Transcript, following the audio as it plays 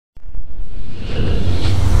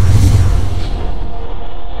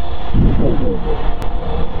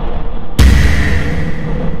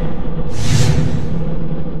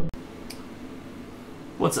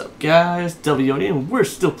guys? WOD, and we're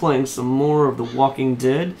still playing some more of The Walking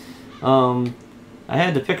Dead. I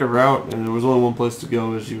had to pick a route, and there was only one place to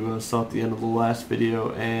go, as you saw at the end of the last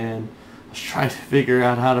video, and I was trying to figure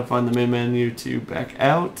out how to find the main menu to back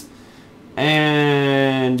out,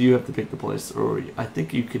 and you have to pick the place, or I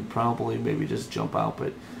think you could probably maybe just jump out,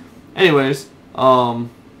 but anyways,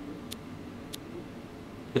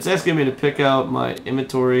 it's asking me to pick out my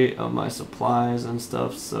inventory of my supplies and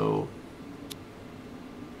stuff, so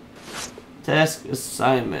task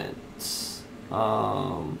assignments.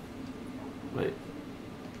 Wait.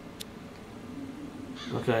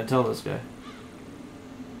 What can I tell this guy?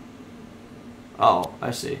 Oh,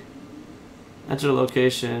 I see. Enter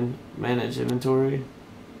location, manage inventory.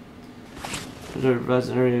 Enter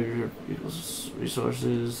an area of your people's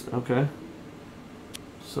resources. Okay.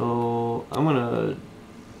 So I'm gonna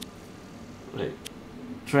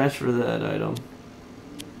transfer that item.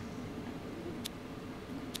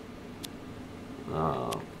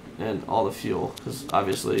 And all the fuel, because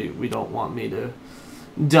obviously we don't want me to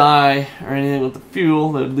die or anything with the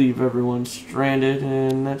fuel that would leave everyone stranded,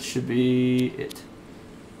 and that should be it.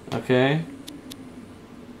 Okay.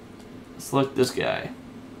 Select this guy.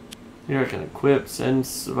 Here I can equip, send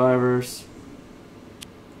survivors.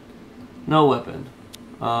 No weapon.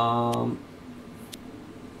 Why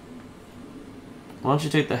don't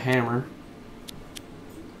you take the hammer?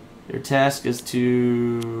 Your task is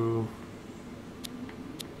to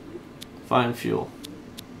find fuel.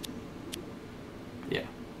 Yeah.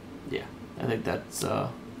 I think that's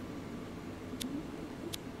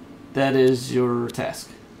that is your task.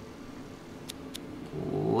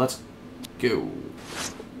 Let's go.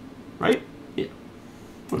 Right? Yeah.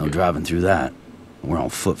 No driving through that. We're on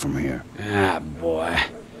foot from here. Ah, boy.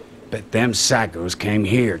 Bet them psychos came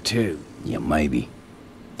here, too. Yeah, maybe.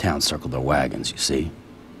 Town circled their wagons, you see?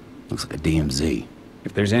 Looks like a DMZ.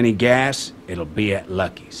 If there's any gas, it'll be at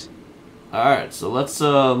Lucky's. Alright, so let's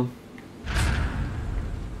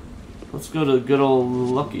go to good old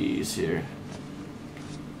Lucky's here.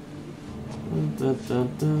 Dun,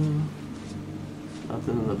 dun, dun.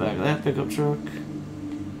 Nothing in the back of that pickup truck.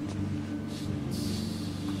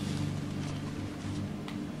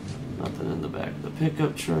 Nothing in the back of the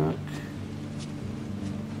pickup truck.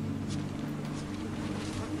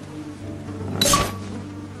 Alright.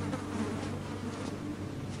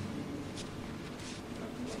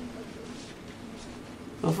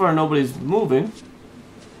 So far nobody's moving.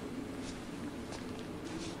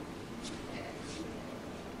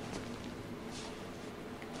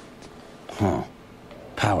 Huh.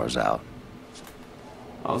 Power's out.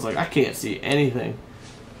 I was like, I can't see anything.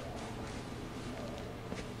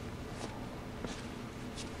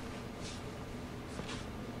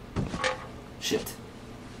 Shit.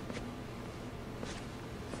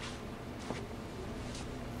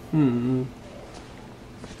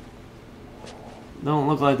 Don't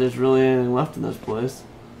look like there's really anything left in this place.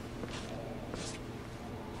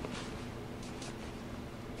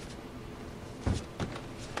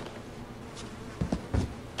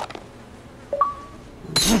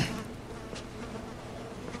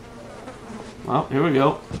 Well, here we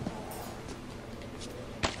go.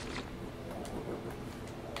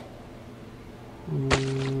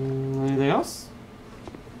 Anything else?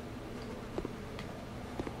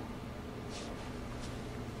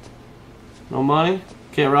 No money?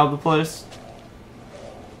 Can't rob the place?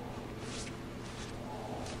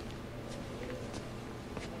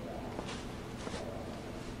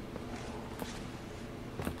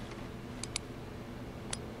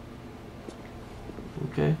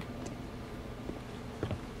 Okay.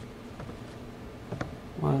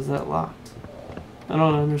 Why is that locked? I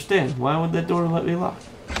don't understand. Why would that door let me lock?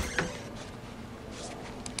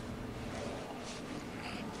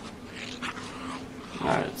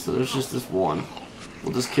 Alright, so there's just this one.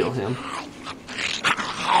 We'll just kill him.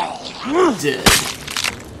 Dead.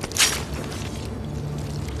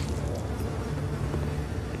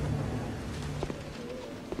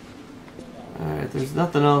 Alright, there's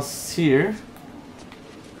nothing else here.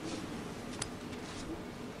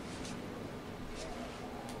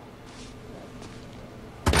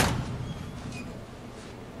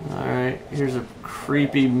 Alright, here's a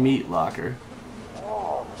creepy meat locker.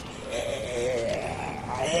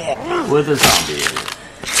 With a zombie in it.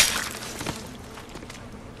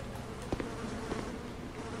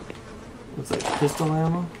 Looks like pistol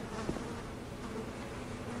ammo.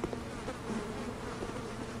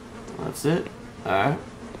 That's it. Alright.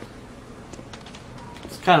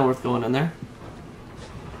 It's kind of worth going in there.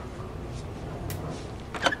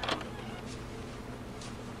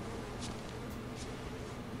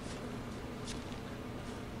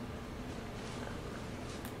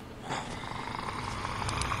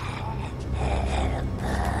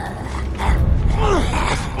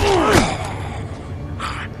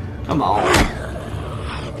 Come on.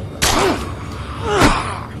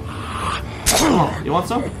 Come on. You want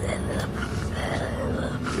some?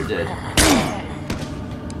 You're dead.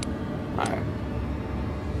 Alright.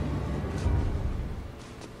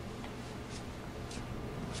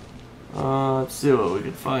 Let's see what we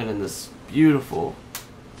can find in this beautiful,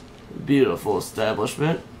 beautiful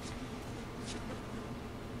establishment.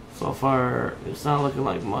 So far, it's not looking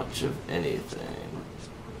like much of anything.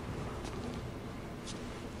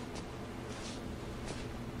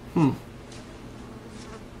 I'm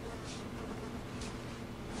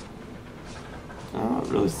not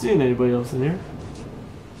really seeing anybody else in here.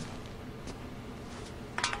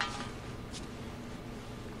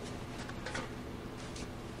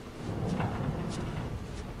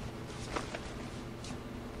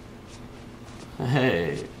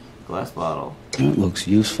 Hey, glass bottle. It looks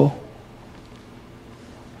useful.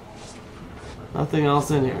 Nothing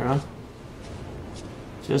else in here, huh?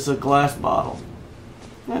 Just a glass bottle.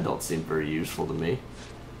 That don't seem very useful to me.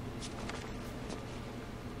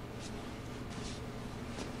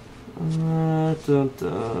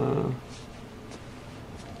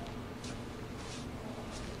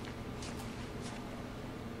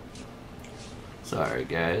 Sorry,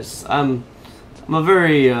 guys. I'm a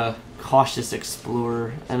very cautious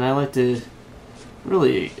explorer, and I like to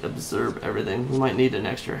really observe everything. We might need an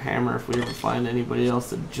extra hammer if we ever find anybody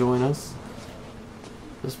else to join us.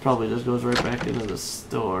 This probably just goes right back into the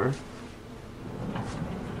store.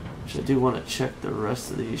 Which I do want to check the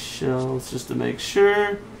rest of these shelves just to make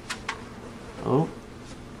sure. Oh,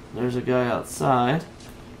 there's a guy outside.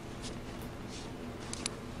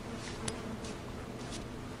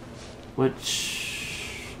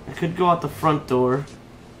 Which I could go out the front door,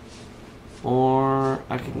 or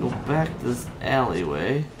I can go back this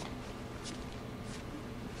alleyway.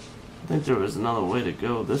 I think there was another way to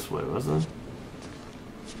go this way, wasn't there?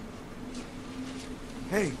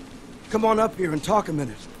 Hey, come on up here and talk a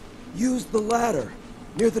minute. Use the ladder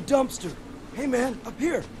near the dumpster. Hey man, up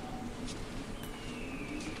here.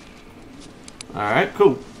 Alright,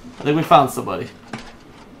 cool. I think we found somebody.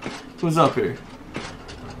 Who's up here?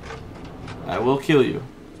 I will kill you.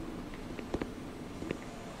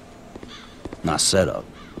 Not set up.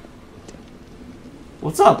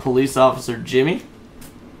 What's up, police officer Jimmy?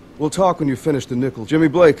 We'll talk when you finish the nickel. Jimmy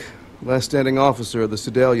Blake, last standing officer of the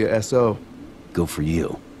Sedalia SO. Good for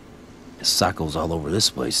you. There's psychos all over this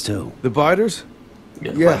place, too. The biters?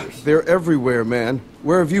 Yeah, Fighters. they're everywhere, man.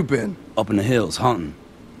 Where have you been? Up in the hills, hunting.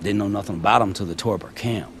 Didn't know nothing about them till they tore up our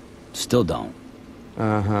camp. Still don't.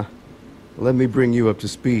 Uh-huh. Let me bring you up to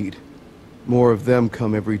speed. More of them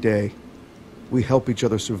come every day. We help each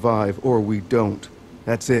other survive, or we don't.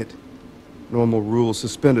 That's it. Normal rules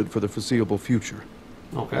suspended for the foreseeable future.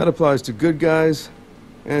 Okay. That applies to good guys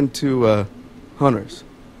and to, hunters.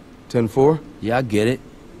 10-4? Yeah, I get it.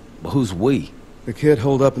 But who's we? The kid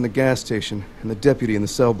holed up in the gas station, and the deputy in the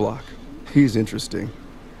cell block. He's interesting.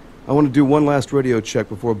 I want to do one last radio check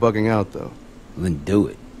before bugging out, though. Then do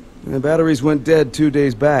it. The batteries went dead 2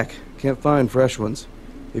 days back. Can't find fresh ones.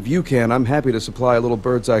 If you can, I'm happy to supply a little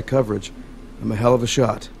bird's eye coverage. I'm a hell of a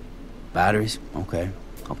shot. Batteries? Okay.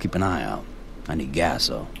 I'll keep an eye out. I need gas,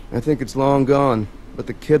 though. I think it's long gone, but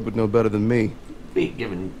the kid would know better than me. We ain't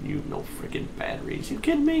giving you no freaking batteries. You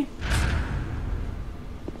kidding me?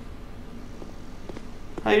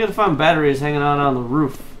 How you gonna find batteries hanging out on the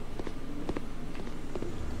roof?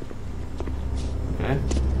 Okay.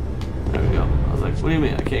 There we go. I was like, what do you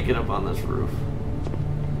mean I can't get up on this roof?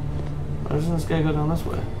 Why doesn't this guy go down this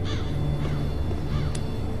way?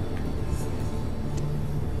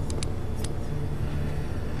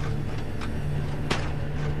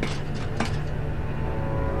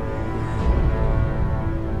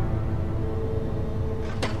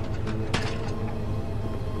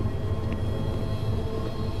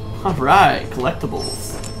 Alright,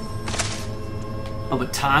 collectibles. A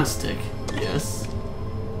baton stick, yes.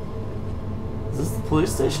 Is this the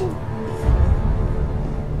police station?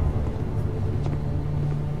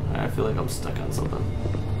 I feel like I'm stuck on something.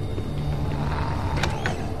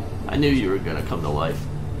 I knew you were gonna come to life.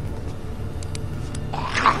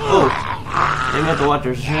 Oh! They have to watch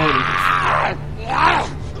their head.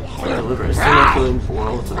 Deliver a single killing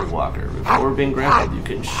blow to the walker. Before being grappled, you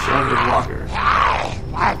can shove the walker. Okay.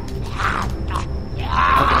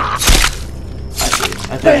 I see.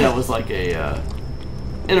 I think that was like a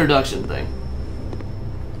introduction thing.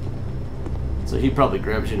 So he probably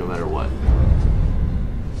grabs you no matter what.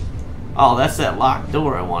 Oh, that's that locked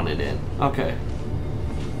door I wanted in. Okay.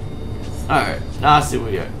 Alright, now I see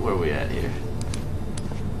where we at here.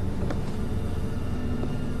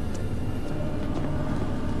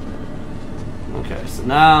 Okay, so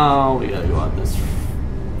now we gotta go out this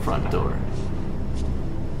front door.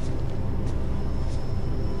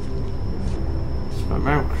 So if I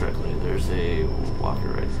remember correctly, there's a walker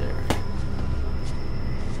right there.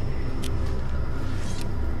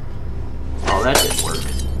 Oh, that didn't work.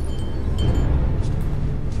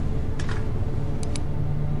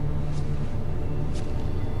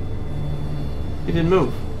 He didn't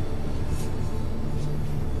move.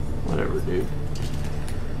 Whatever, dude.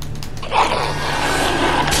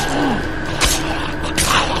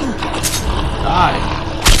 Die.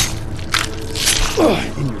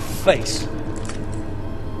 In your face.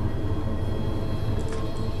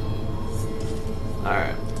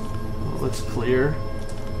 Alright. Looks clear.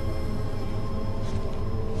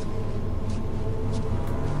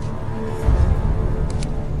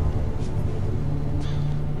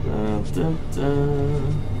 Dun, dun,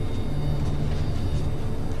 dun.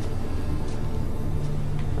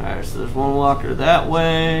 Alright, so there's one walker that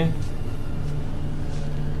way.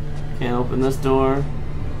 Can't open this door.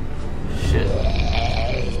 Shit.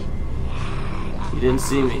 You didn't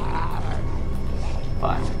see me.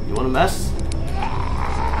 Fine. You wanna mess?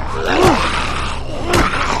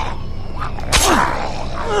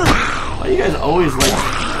 Why do you guys always like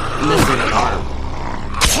missing an arm?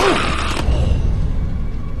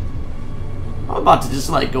 I'm about to just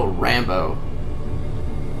like go Rambo.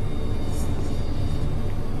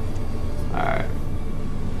 Alright.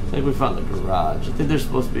 I think we found the garage. I think there's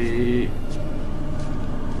supposed to be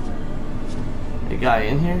a guy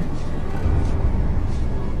in here.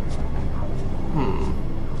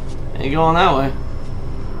 Ain't going that way.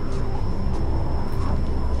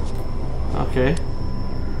 Okay.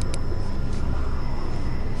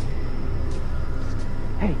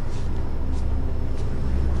 Hey.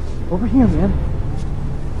 Over here, man.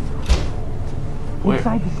 Where?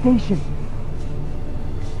 Inside the station.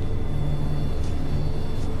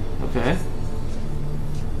 Okay.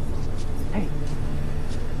 Hey.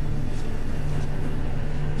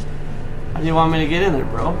 How do you want me to get in there,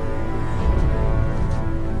 bro?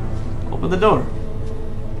 Open the door.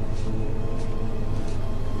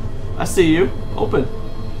 I see you. Open.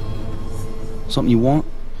 Something you want?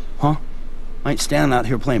 Huh? I ain't standing out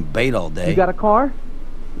here playing bait all day. You got a car?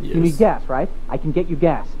 Yes. You need gas, right? I can get you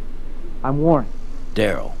gas. I'm Warren.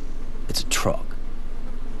 Daryl, it's a truck.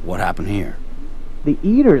 What happened here? The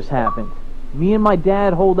Eaters happened. Me and my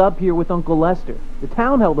dad holed up here with Uncle Lester. The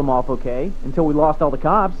town held him off okay, until we lost all the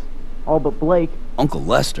cops. All but Blake. Uncle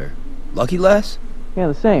Lester? Lucky Les? Yeah,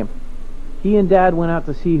 the same. He and Dad went out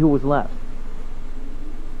to see who was left.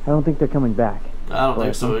 I don't think they're coming back. I don't think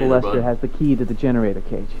But so Uncle either, Lester bud. has the key to the generator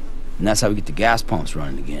cage. And that's how we get the gas pumps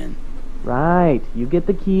running again. Right. You get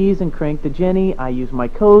the keys and crank the Jenny. I use my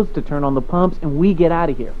codes to turn on the pumps, and we get out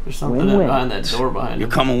of here. There's something Win-win. behind that door behind You're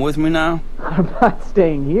him. coming with me now? I'm not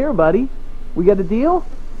staying here, buddy. We got a deal?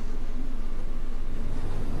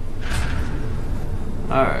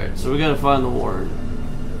 Alright, so we gotta find the Warren.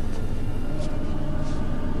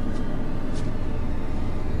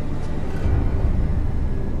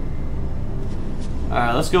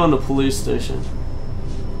 Alright, let's go in the police station.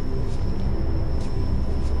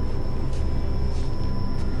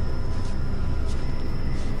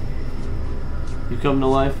 You come to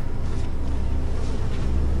life?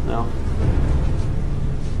 No?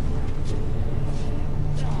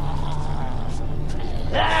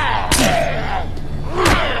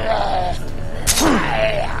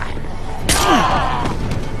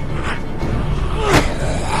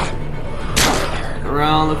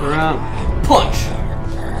 Look around. Punch!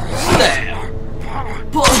 Stab!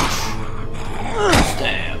 Punch!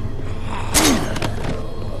 Stab!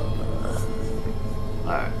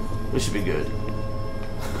 Alright, we should be good.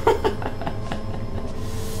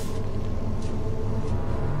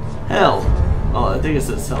 Hell! Oh, I think it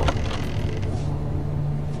says hell.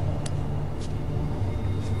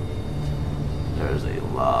 There's a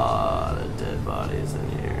lot of dead bodies in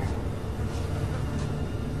here.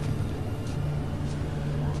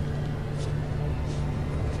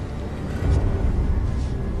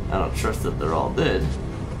 I don't trust that they're all dead.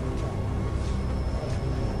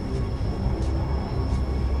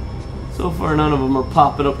 So far, none of them are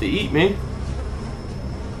popping up to eat me.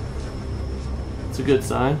 It's a good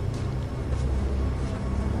sign.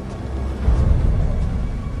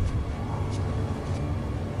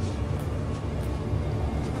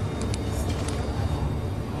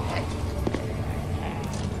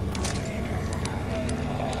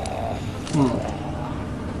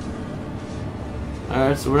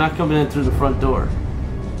 Alright, so we're not coming in through the front door.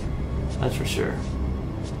 That's for sure.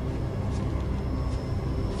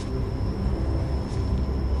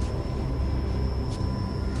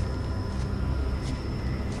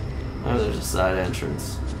 there's a side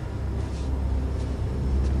entrance.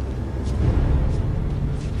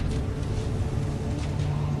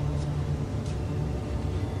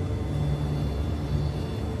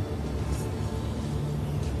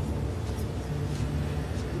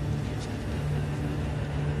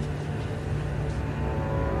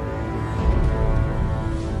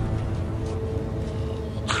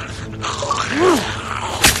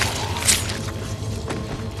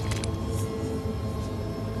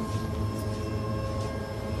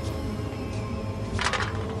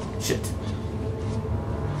 Shit.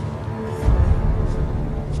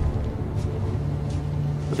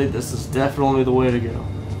 I think this is definitely the way to go.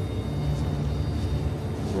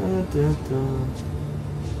 Nothing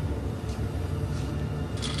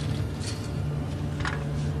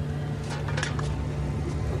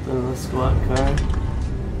in the squad car.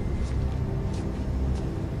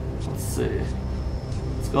 Let's see.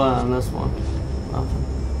 What's going on this one? Nothing.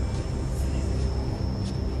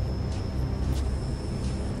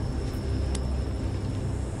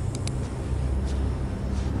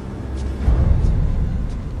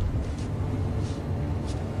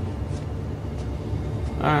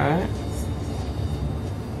 Alright.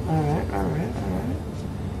 Alright.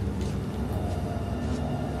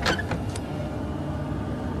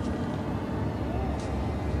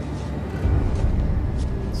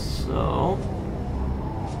 So...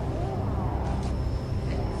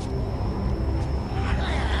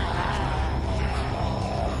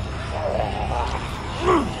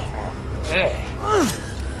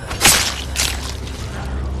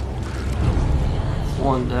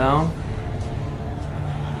 one down.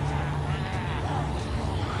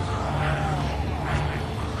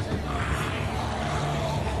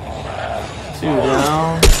 Two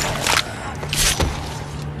down.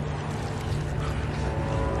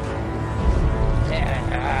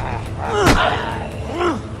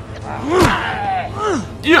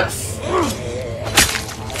 Yes!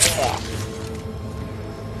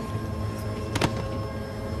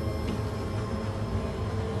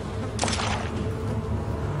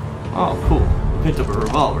 Oh, cool. Picked up a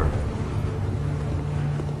revolver.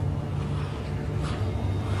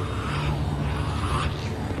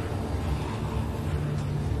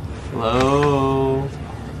 Hello?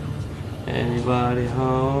 Anybody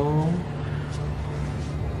home?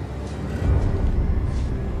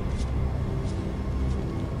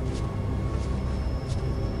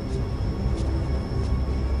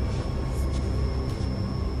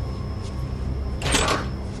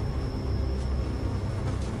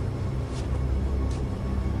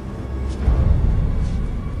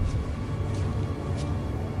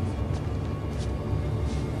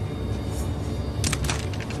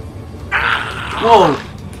 Whoa!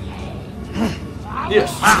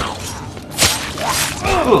 Yes!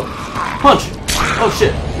 Ugh. Punch! Oh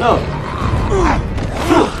shit, no!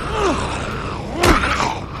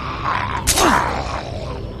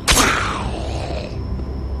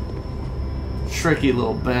 Tricky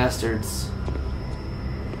little bastards.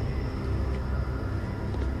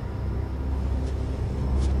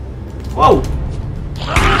 Whoa!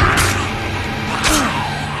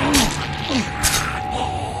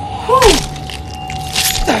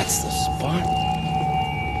 That's the spot.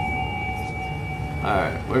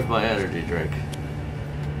 Alright, where's my energy drink?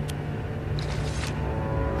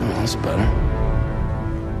 Oh, that's better.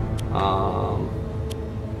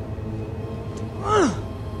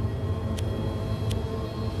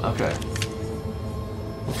 Okay.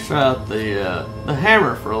 Let's try out the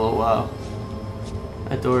hammer for a little while.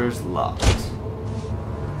 That door is locked.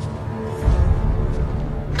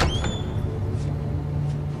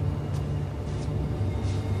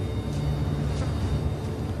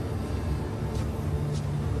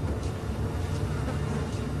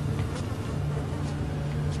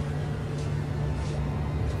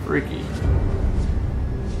 Freaky.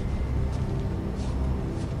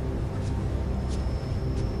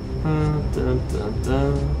 Dun, dun,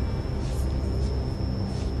 dun.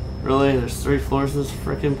 Really? There's 3 floors of this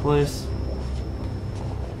frickin' place?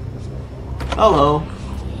 Hello.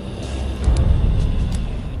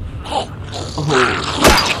 Oh.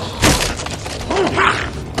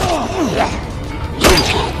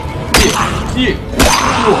 Yeah.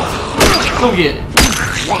 Go get it.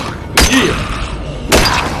 Yeah.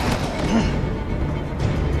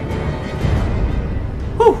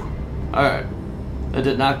 Whew. Alright. That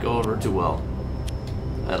did not go over too well.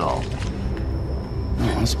 At all.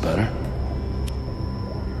 Oh, that's better.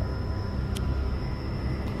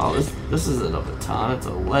 Oh, this isn't a baton, it's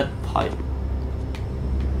a lead pipe.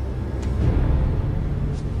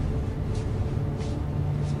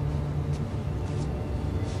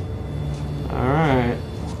 Alright.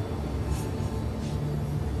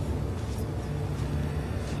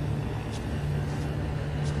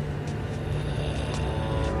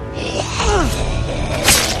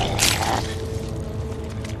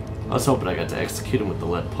 I was hoping I got to execute him with the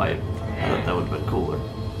lead pipe. I thought that would have been cooler.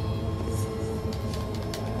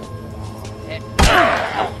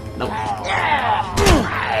 No.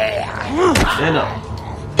 Stand up.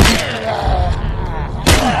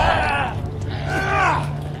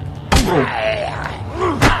 Boom.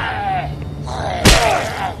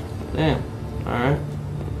 Damn. Alright.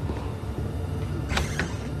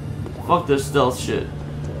 Fuck this stealth shit.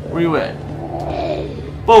 Where you at?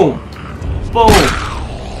 Boom. Boom.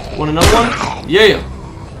 Want another one? Yeah.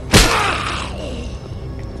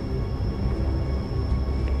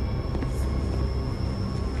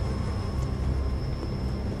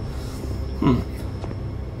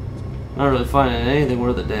 Not really finding anything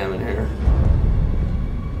worth a damn in here.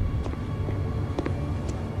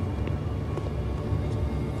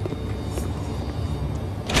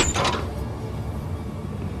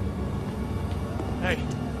 Hey.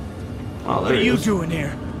 Oh, What are you doing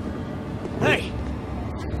here? Hey!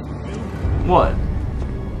 What?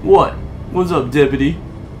 What? What's up, deputy?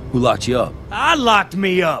 Who locked you up? I locked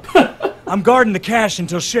me up! I'm guarding the cash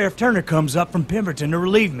until Sheriff Turner comes up from Pemberton to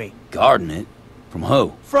relieve me. Guarding it? From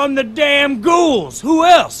who? From the damn ghouls! Who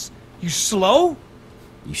else? You slow?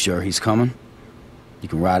 You sure he's coming? You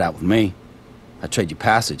can ride out with me. I trade you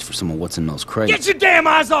passage for some of what's in those crates. Get your damn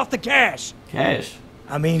eyes off the cash! Cash.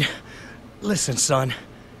 I mean, listen, son.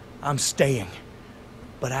 I'm staying.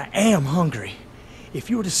 But I am hungry. If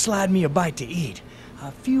you were to slide me a bite to eat,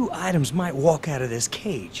 a few items might walk out of this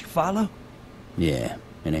cage. Follow? Yeah,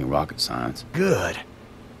 it ain't rocket science. Good.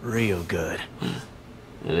 Real good.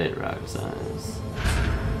 It ain't rocket science.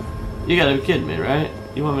 You gotta be kidding me, right?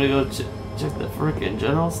 You want me to go check the frickin'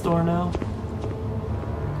 general store now?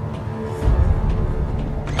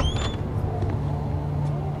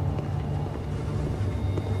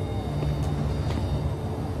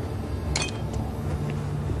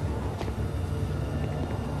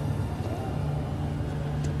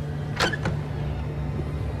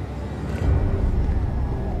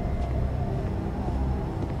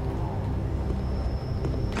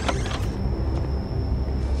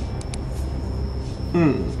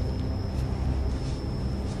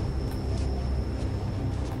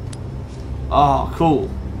 Oh, cool.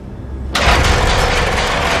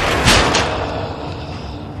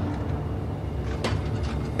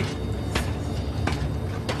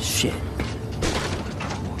 Shit.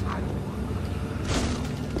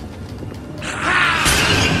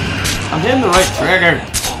 I'm hitting the right trigger.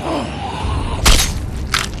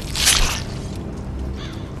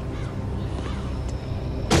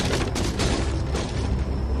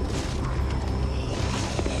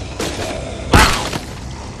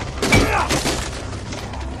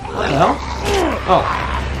 What the hell? Oh.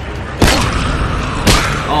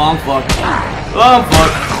 Oh, I'm fucked. Oh, I'm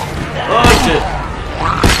fucked. Oh, shit.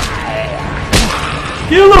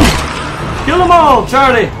 Kill them! Kill them all,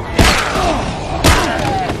 Charlie!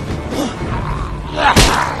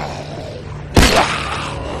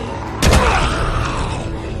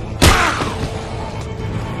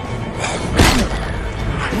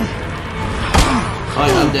 Oh,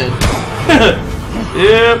 yeah, I'm dead.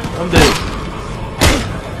 Yep, I'm dead.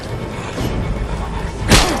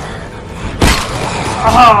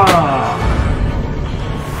 Ah!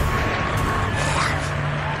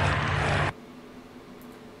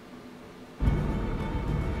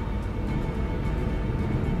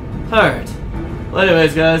 Alright. Well,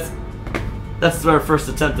 anyways, guys, that's our first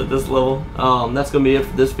attempt at this level. That's going to be it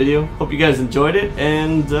for this video. Hope you guys enjoyed it,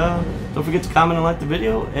 and don't forget to comment and like the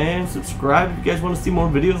video, and subscribe if you guys want to see more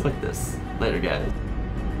videos like this. Later, guys.